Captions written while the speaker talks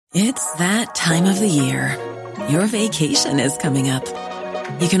It's that time of the year. Your vacation is coming up.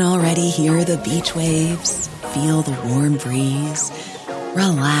 You can already hear the beach waves, feel the warm breeze,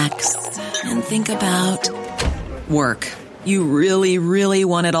 relax, and think about work. You really, really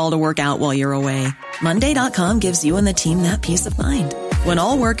want it all to work out while you're away. Monday.com gives you and the team that peace of mind. When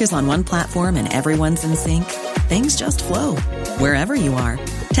all work is on one platform and everyone's in sync, things just flow. Wherever you are,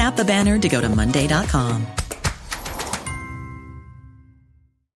 tap the banner to go to Monday.com.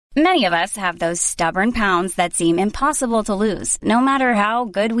 Many of us have those stubborn pounds that seem impossible to lose, no matter how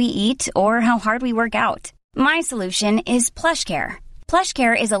good we eat or how hard we work out. My solution is PlushCare.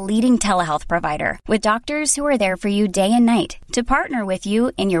 PlushCare is a leading telehealth provider with doctors who are there for you day and night to partner with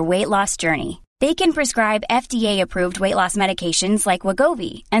you in your weight loss journey. They can prescribe FDA-approved weight loss medications like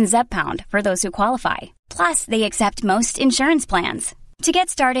Wegovy and Zepbound for those who qualify. Plus, they accept most insurance plans. To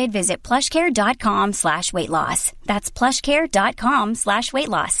get started, visit plushcare.com/weightloss. That's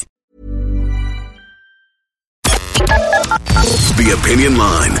plushcare.com/weightloss. The Opinion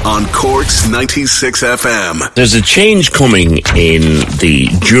Line on Cork's 96 FM. There's a change coming in the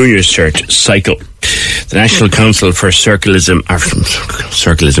Junior Cert cycle. The National Council for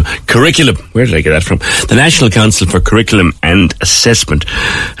Curriculum, where did I get that from? The National Council for Curriculum and Assessment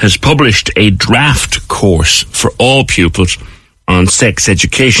has published a draft course for all pupils on sex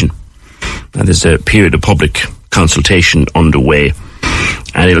education. And there's a period of public consultation underway,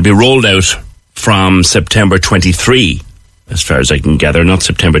 and it'll be rolled out from September 23, as far as I can gather, not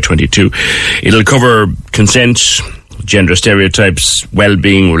September 22. It'll cover consent, gender stereotypes,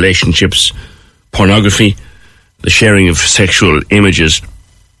 well-being, relationships, pornography, the sharing of sexual images,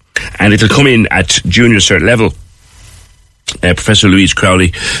 and it'll come in at Junior Cert level. Professor Louise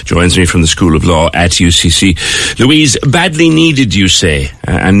Crowley joins me from the School of Law at UCC. Louise, badly needed, you say,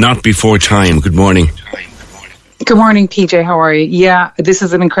 and not before time. Good morning. Good morning, PJ. How are you? Yeah, this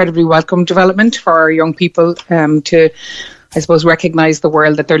is an incredibly welcome development for our young people to, I suppose, recognise the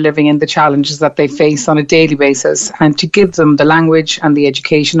world that they're living in, the challenges that they face on a daily basis, and to give them the language and the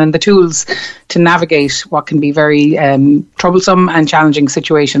education and the tools to navigate what can be very troublesome and challenging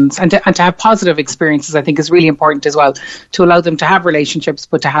situations, and to have positive experiences. I think is really important as well, to allow them to have relationships,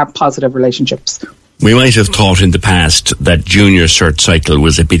 but to have positive relationships. We might have thought in the past that Junior Cert cycle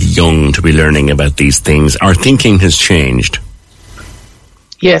was a bit young to be learning about these things. Our thinking has changed.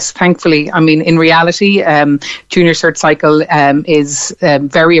 Yes, thankfully. I mean, in reality, Junior Cert cycle is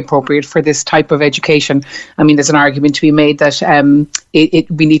very appropriate for this type of education. I mean, there's an argument to be made that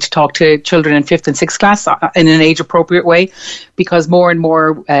we need to talk to children in 5th and 6th class in an age-appropriate way, because more and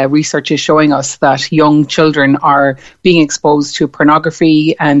more research is showing us that young children are being exposed to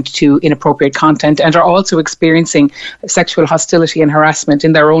pornography and to inappropriate content, and are also experiencing sexual hostility and harassment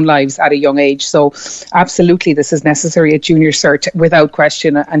in their own lives at a young age. So absolutely, this is necessary at Junior Cert without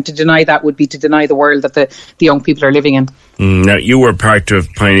question. And to deny that would be to deny the world that the young people are living in. Now, you were part of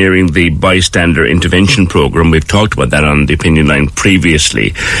pioneering the bystander intervention programme. We've talked about that on the Opinion Line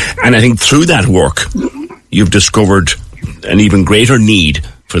previously. And I think through that work, you've discovered an even greater need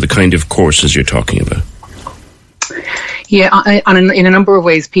for the kind of courses you're talking about. Yeah, in a number of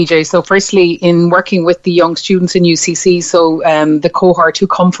ways, PJ. So firstly, in working with the young students in UCC, so the cohort who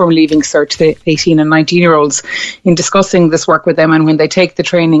come from Leaving Cert, the 18 and 19-year-olds, in discussing this work with them, and when they take the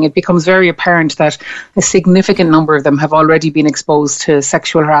training, it becomes very apparent that a significant number of them have already been exposed to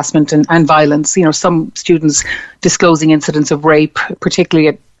sexual harassment and violence. You know, some students disclosing incidents of rape, particularly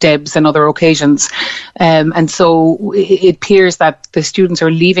at Debs and other occasions. And so it appears that the students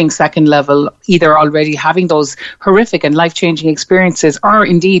are leaving second level either already having those horrific and life-changing experiences, or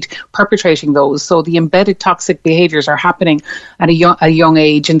indeed perpetrating those. So the embedded toxic behaviours are happening at a young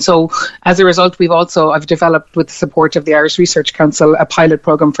age. And so as a result, I've developed, with the support of the Irish Research Council, a pilot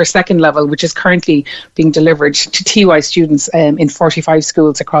programme for second level, which is currently being delivered to TY students in 45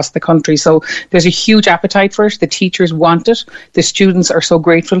 schools across the country. So there's a huge appetite for it. The teachers want it. The students are so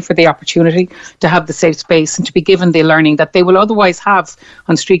grateful for the opportunity to have the safe space and to be given the learning that they will otherwise have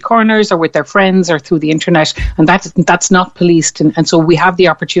on street corners or with their friends or through the internet, and that's not policed. And so we have the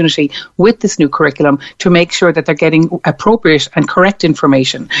opportunity with this new curriculum to make sure that they're getting appropriate and correct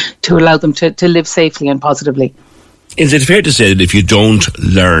information to allow them to live safely and positively. Is it fair to say that if you don't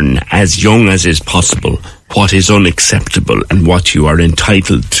learn as young as is possible what is unacceptable and what you are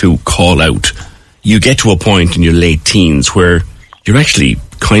entitled to call out, you get to a point in your late teens where you're actually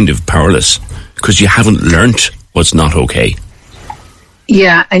kind of powerless because you haven't learnt what's not okay?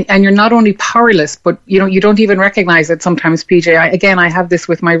 Yeah, and you're not only powerless, but you don't even recognise it sometimes, PJ. I have this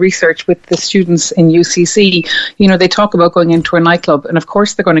with my research with the students in UCC. They talk about going into a nightclub, and of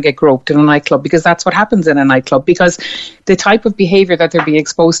course they're going to get groped in a nightclub because that's what happens in a nightclub, because the type of behaviour that they're being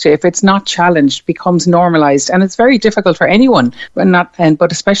exposed to, if it's not challenged, becomes normalised, and it's very difficult for anyone,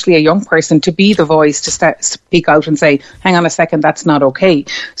 but especially a young person, to be the voice to speak out and say, hang on a second, that's not okay.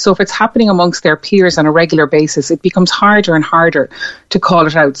 So if it's happening amongst their peers on a regular basis, it becomes harder and harder to call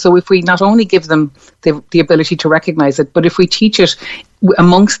it out. So if we not only give them the ability to recognise it, but if we teach it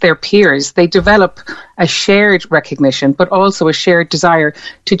amongst their peers, they develop a shared recognition, but also a shared desire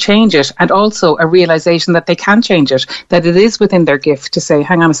to change it, and also a realisation that they can change it, that it is within their gift to say,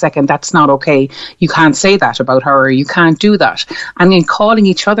 hang on a second, that's not okay. You can't say that about her, or you can't do that. And in calling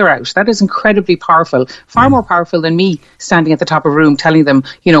each other out, that is incredibly powerful, far more powerful than me standing at the top of a room telling them,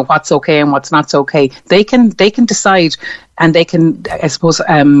 what's okay and what's not so okay. They can decide, and they can, I suppose,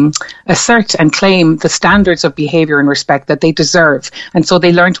 assert and claim the standards of behaviour and respect that they deserve. And so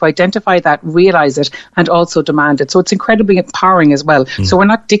they learn to identify that, realise it, and also demand it. So it's incredibly empowering as well. So we're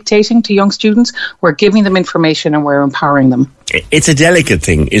not dictating to young students, we're giving them information and we're empowering them. It's a delicate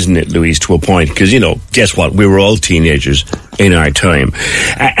thing, isn't it, Louise, to a point? Because, guess what? We were all teenagers in our time.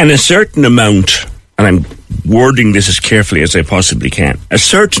 And a certain amount, and I'm wording this as carefully as I possibly can, a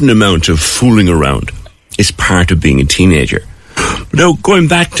certain amount of fooling around is part of being a teenager. Now, going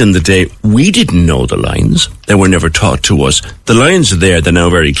back in the day, we didn't know the lines. They were never taught to us. The lines are there, they're now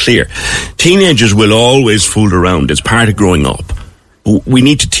very clear. Teenagers will always fool around. It's part of growing up. We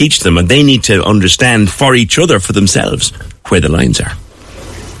need to teach them, and they need to understand for each other, for themselves, where the lines are.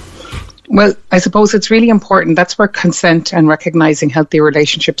 Well, I suppose it's really important. That's where consent and recognising healthy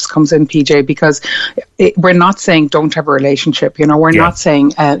relationships comes in, PJ, because we're not saying don't have a relationship. We're not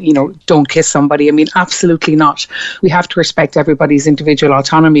saying, don't kiss somebody. I mean, absolutely not. We have to respect everybody's individual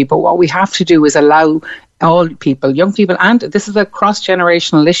autonomy. But what we have to do is allow all people, young people, and this is a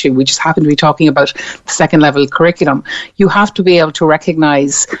cross-generational issue. We just happen to be talking about the second level curriculum. You have to be able to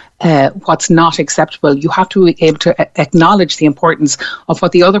recognise what's not acceptable. You have to be able to acknowledge the importance of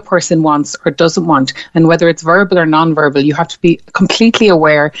what the other person wants or doesn't want, and whether it's verbal or non-verbal, you have to be completely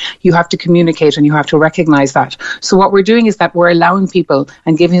aware, you have to communicate, and you have to recognise that. So what we're doing is that we're allowing people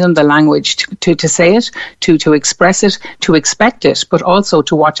and giving them the language to say it, to express it, to expect it, but also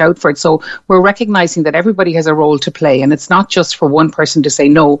to watch out for it. So we're recognising that everybody has a role to play, and it's not just for one person to say,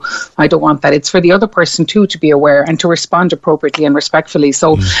 no, I don't want that. It's for the other person too to be aware and to respond appropriately and respectfully.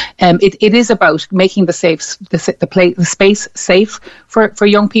 So it is about making the space safe for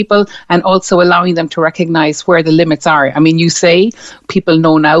young people, and also allowing them to recognise where the limits are. I mean, you say people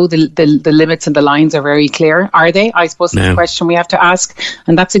know now the limits and the lines are very clear. Are they? I suppose that's the question we have to ask,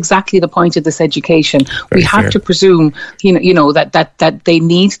 and that's exactly the point of this education. We have to presume, that they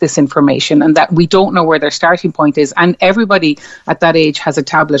need this information, and that we don't know where their starting point is. And everybody at that age has a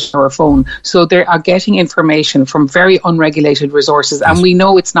tablet or a phone, so they are getting information from very unregulated resources. And we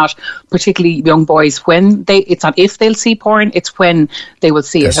know it's not particularly young boys it's not if they'll see porn, it's when they will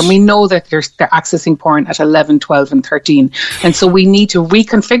see it. And we know that they're accessing porn at 11, 12 and 13. And so we need to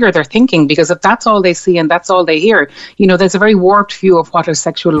reconfigure their thinking, because if that's all they see and that's all they hear, there's a very warped view of what a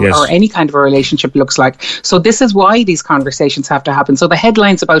sexual or any kind of a relationship looks like. So this is why these conversations have to happen. So the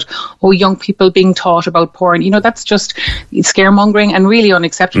headlines about, young people being taught about porn, that's just scaremongering and really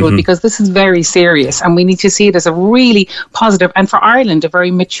unacceptable, because this is very serious, and we need to see it as a really positive, and for Ireland, a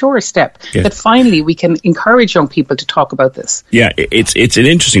very mature step, that finally we can encourage young people to talk about this. Yeah, it's an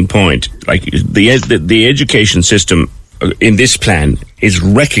interesting point. Like the education system in this plan is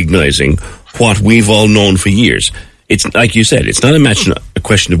recognising what we've all known for years. It's like you said, it's not a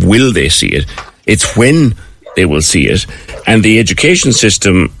question of will they see it, it's when they will see it. And the education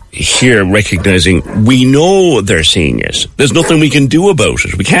system here recognising we know they're seeing it. There's nothing we can do about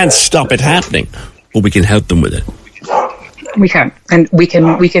it. We can't stop it happening, but we can help them with it. We can, and we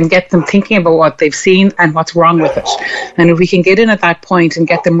can get them thinking about what they've seen and what's wrong with it. And if we can get in at that point and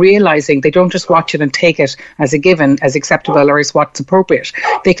get them realising they don't just watch it and take it as a given, as acceptable, or as what's appropriate,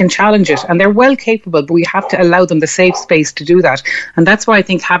 they can challenge it, and they're well capable, but we have to allow them the safe space to do that. And that's why I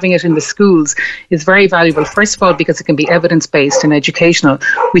think having it in the schools is very valuable. First of all, because it can be evidence-based and educational.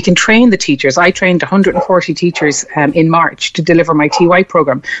 We can train the teachers. I trained 140 teachers in March to deliver my TY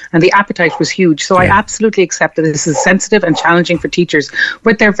programme, and the appetite was huge. So I absolutely accept that this is sensitive and challenging for teachers,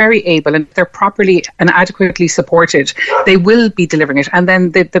 but they're very able, and they're properly and adequately supported, they will be delivering it. And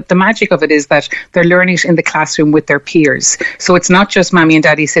then the magic of it is that they're learning it in the classroom with their peers. So it's not just Mammy and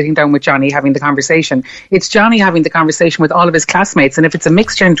Daddy sitting down with Johnny having the conversation. It's Johnny having the conversation with all of his classmates. And if it's a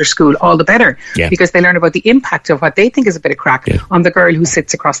mixed gender school, all the better, because they learn about the impact of what they think is a bit of crack on the girl who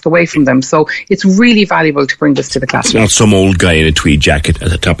sits across the way from them. So it's really valuable to bring this to the classroom. It's not some old guy in a tweed jacket at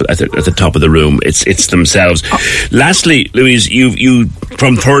the top of the room. It's themselves. Lastly, Louise, you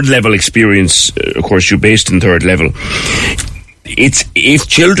from third level experience, of course, you're based in third level. If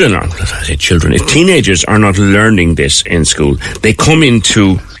teenagers are not learning this in school, they come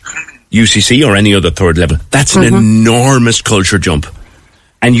into UCC or any other third level. That's an enormous culture jump.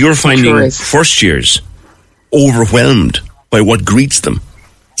 And you're finding first years overwhelmed by what greets them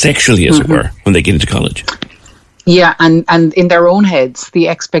sexually, as it were, when they get into college. Yeah, and in their own heads, the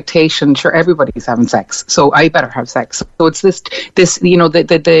expectation, sure, everybody's having sex, so I better have sex. So it's this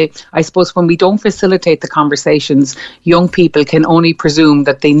I suppose when we don't facilitate the conversations, young people can only presume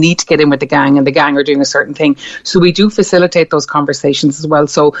that they need to get in with the gang and the gang are doing a certain thing. So we do facilitate those conversations as well.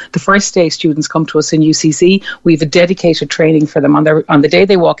 So the first day students come to us in UCC, we have a dedicated training for them on the day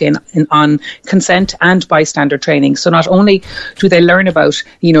they walk in on consent and bystander training. So not only do they learn about,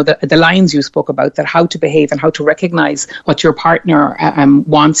 the lines you spoke about, that how to behave and how to recognize what your partner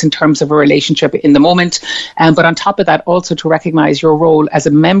wants in terms of a relationship in the moment, but on top of that also to recognize your role as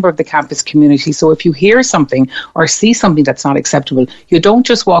a member of the campus community. So if you hear something or see something that's not acceptable, you don't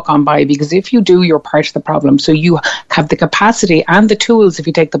just walk on by, because if you do, you're part of the problem. So you have the capacity and the tools, if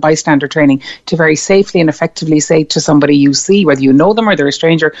you take the bystander training, to very safely and effectively say to somebody you see, whether you know them or they're a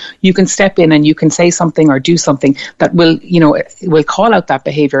stranger, you can step in and you can say something or do something that will call out that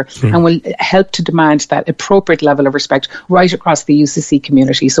behaviour and will help to demand that appropriate level of respect right across the UCC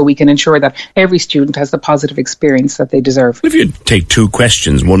community, so we can ensure that every student has the positive experience that they deserve. If you take two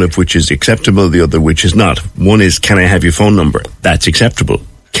questions, one of which is acceptable, the other which is not. One is, can I have your phone number? That's acceptable.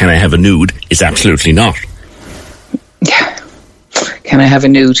 Can I have a nude? Is absolutely not. Yeah. Can I have a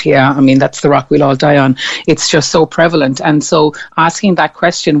nude? Yeah, I mean, that's the rock we'll all die on. It's just so prevalent. And so asking that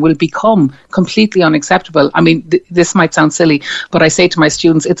question will become completely unacceptable. I mean, this might sound silly, but I say to my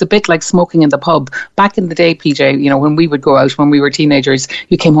students, it's a bit like smoking in the pub. Back in the day, PJ, when we would go out when we were teenagers,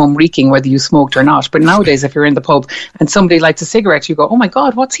 you came home reeking whether you smoked or not. But nowadays, if you're in the pub and somebody lights a cigarette, you go, oh my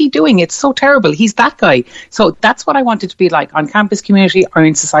God, what's he doing? It's so terrible. He's that guy. So that's what I want it to be like on campus community or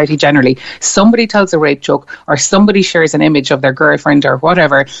in society generally. Somebody tells a rape joke or somebody shares an image of their girlfriend or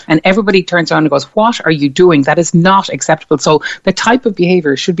whatever, and everybody turns around and goes, what are you doing? That is not acceptable. So the type of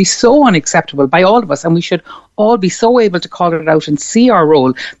behaviour should be so unacceptable by all of us, and we should all be so able to call it out and see our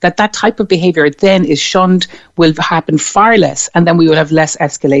role that type of behaviour then is shunned, will happen far less, and then we will have less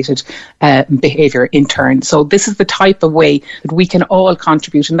escalated behaviour in turn. So this is the type of way that we can all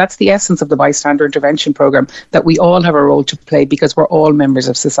contribute, and that's the essence of the bystander intervention programme, that we all have a role to play because we're all members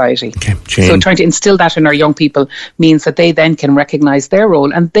of society. Okay, so trying to instill that in our young people means that they then can recognise their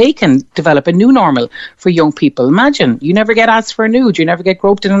role and they can develop a new normal for young people. Imagine, you never get asked for a nude, you never get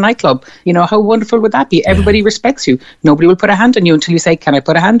groped in a nightclub. How wonderful would that be? Everybody respects you. Nobody will put a hand on you until you say, can I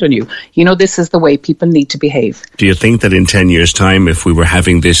put a hand on you? This is the way people need to behave. Do you think that in 10 years' time, if we were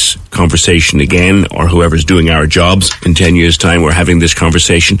having this conversation again, or whoever's doing our jobs in 10 years' time, we're having this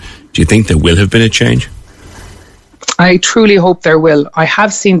conversation, do you think there will have been a change? I truly hope there will. I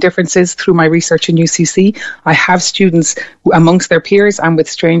have seen differences through my research in UCC. I have students amongst their peers and with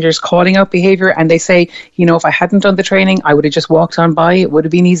strangers calling out behaviour, and they say, if I hadn't done the training, I would have just walked on by. It would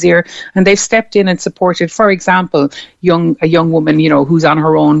have been easier. And they've stepped in and supported, for example, a young woman, who's on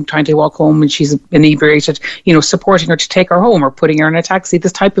her own trying to walk home and she's inebriated, supporting her to take her home or putting her in a taxi.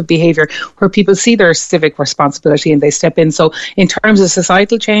 This type of behaviour where people see their civic responsibility and they step in. So in terms of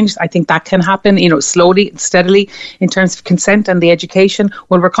societal change, I think that can happen, slowly, steadily. In terms of consent and the education,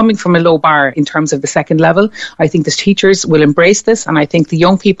 well, we're coming from a low bar in terms of the second level. I think the teachers will embrace this, and I think the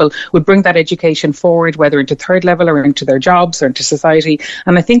young people will bring that education forward, whether into third level or into their jobs or into society.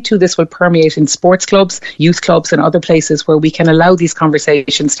 And I think too this will permeate in sports clubs, youth clubs and other places where we can allow these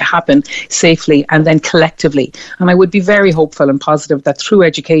conversations to happen safely and then collectively. And I would be very hopeful and positive that through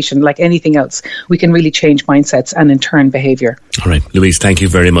education, like anything else, we can really change mindsets and in turn behaviour. All right, Louise, thank you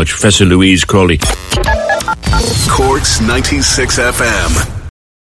very much. Professor Louise Crawley. Corks 96 FM.